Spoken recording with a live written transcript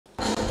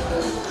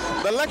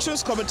The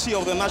Elections Committee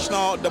of the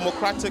National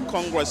Democratic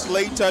Congress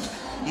slated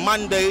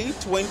Monday,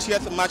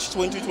 20th March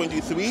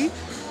 2023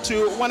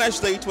 to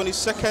Wednesday,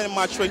 22nd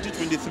March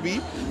 2023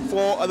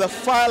 for the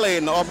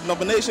filing of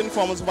nomination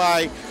forms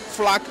by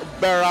flag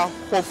bearer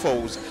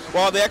hopefuls.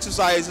 Well, the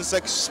exercise is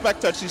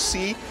expected to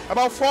see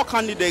about 4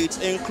 candidates,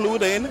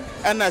 including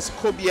Ernest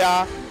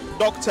Kobia,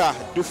 Dr.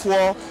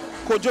 Dufour,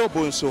 Kojo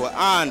Bonso,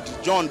 and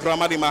John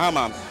Dramani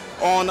Mahama.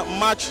 On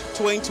March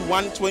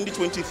 21,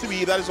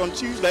 2023, that is on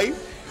Tuesday,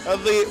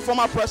 the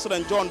former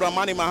President John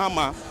Dramani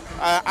Mahama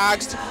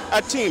asked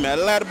a team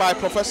led by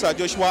Professor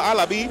Joshua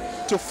Alabi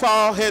to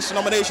file his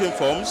nomination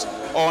forms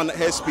on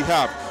his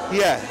behalf.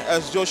 Here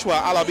is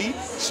Joshua Alabi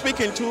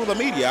speaking to the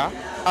media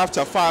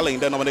after filing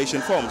the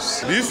nomination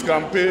forms. This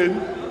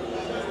campaign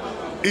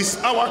is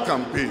our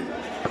campaign.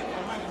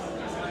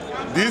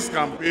 This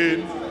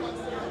campaign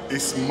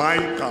is my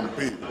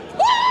campaign.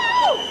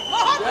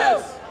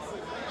 Yes.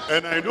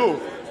 And I know,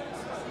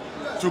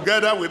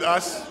 together with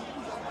us,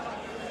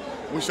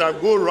 we shall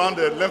go around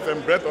the length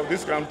and breadth of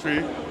this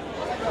country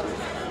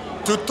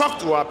to talk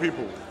to our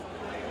people.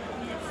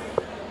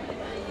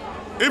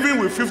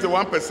 Even with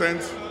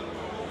 51%,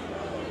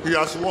 he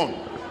has won.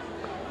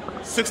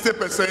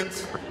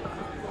 60%,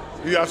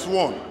 he has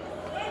won.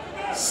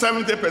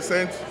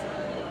 70%,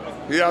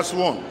 he has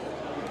won.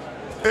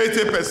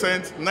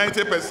 80%,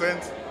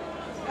 90%,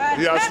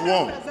 he has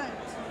won.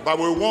 But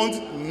we want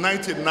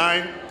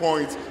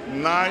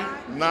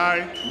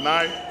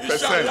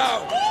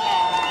 99.999%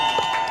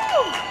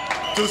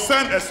 to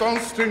send a strong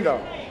stringer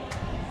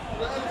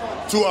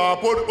to our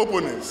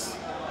opponents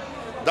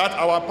that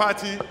our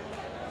party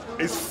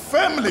is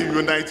firmly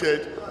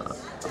united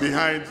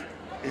behind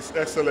His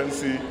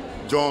Excellency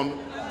John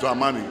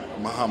Dramani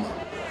Mahama.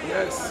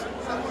 Yes.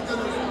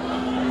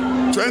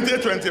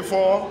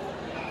 2024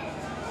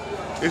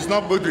 is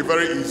not going to be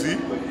very easy.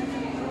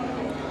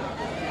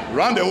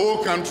 Around the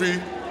whole country,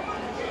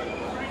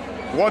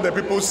 what the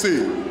people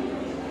say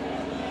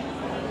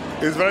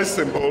is very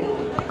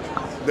simple.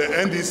 The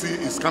NDC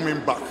is coming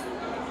back.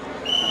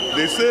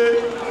 They say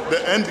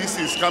the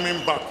NDC is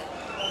coming back.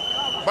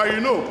 But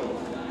you know,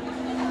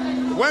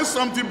 when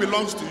something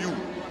belongs to you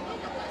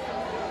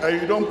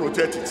and you don't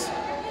protect it,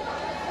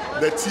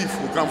 the thief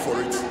will come for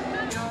it.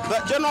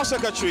 The General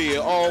Secretary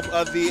of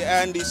the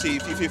NDC,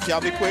 Fifi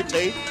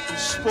Fiabikwete,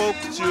 spoke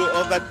to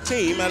the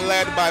team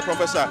led by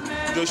Professor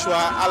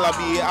Joshua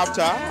Alabi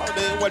after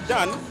they were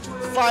done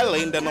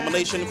filing the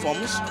nomination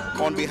forms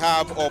on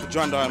behalf of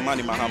John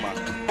Dramani Mahama.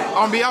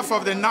 On behalf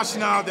of the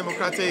National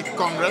Democratic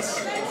Congress,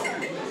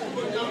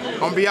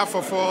 on behalf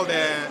of all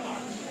the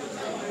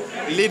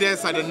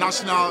leaders at the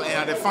national and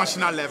at the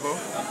functional level,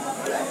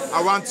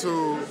 I want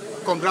to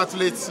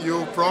congratulate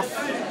you, Prof,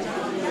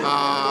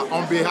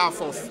 on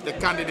behalf of the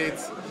candidate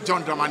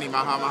John Dramani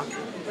Mahama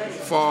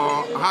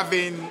for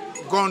having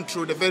gone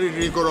through the very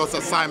rigorous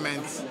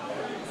assignment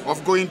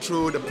of going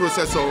through the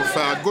process of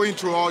going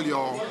through all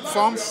your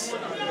forms,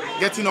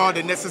 getting all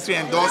the necessary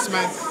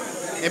endorsements,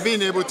 and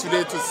being able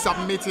today to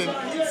submit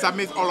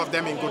all of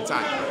them in good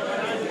time.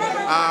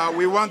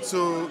 We want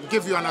to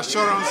give you an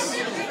assurance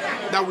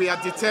that we are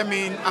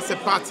determined as a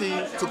party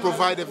to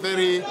provide a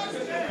very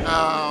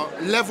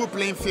level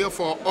playing field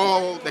for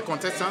all the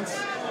contestants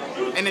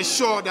and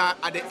ensure that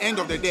at the end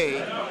of the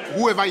day,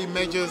 whoever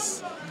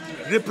emerges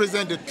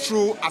represents the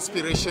true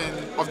aspiration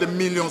of the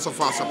millions of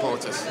our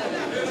supporters.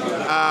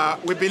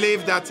 We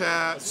believe that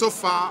so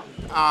far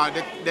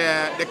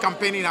the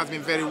campaigning has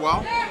been very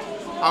well.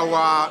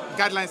 Our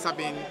guidelines have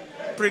been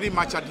pretty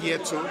much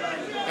adhered to,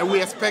 and we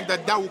expect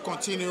that that will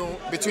continue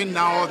between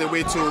now all the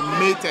way to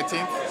May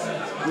 13th,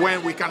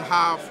 when we can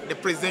have the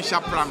presidential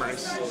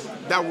primaries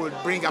that will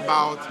bring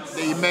about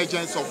the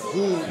emergence of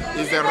who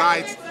is the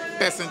right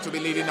person to be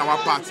leading our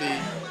party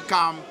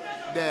come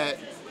the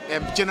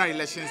general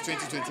elections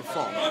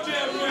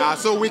 2024.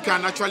 So we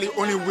can actually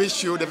only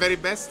wish you the very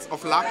best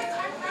of luck.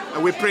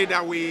 And we pray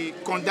that we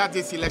conduct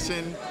this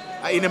election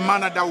in a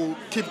manner that will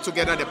keep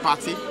together the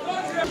party.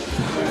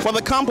 For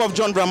the camp of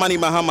John Dramani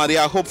Mahama, they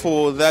are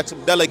hopeful that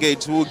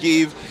delegates will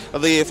give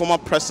the former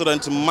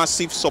president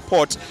massive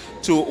support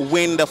to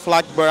win the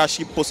flag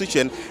bearership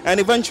position and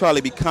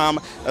eventually become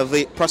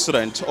the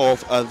president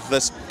of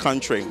this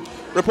country.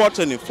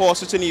 Reporting for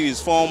Citi News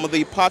from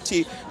the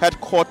party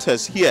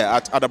headquarters here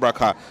at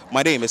Adabraka,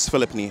 my name is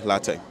Philip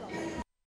Latte.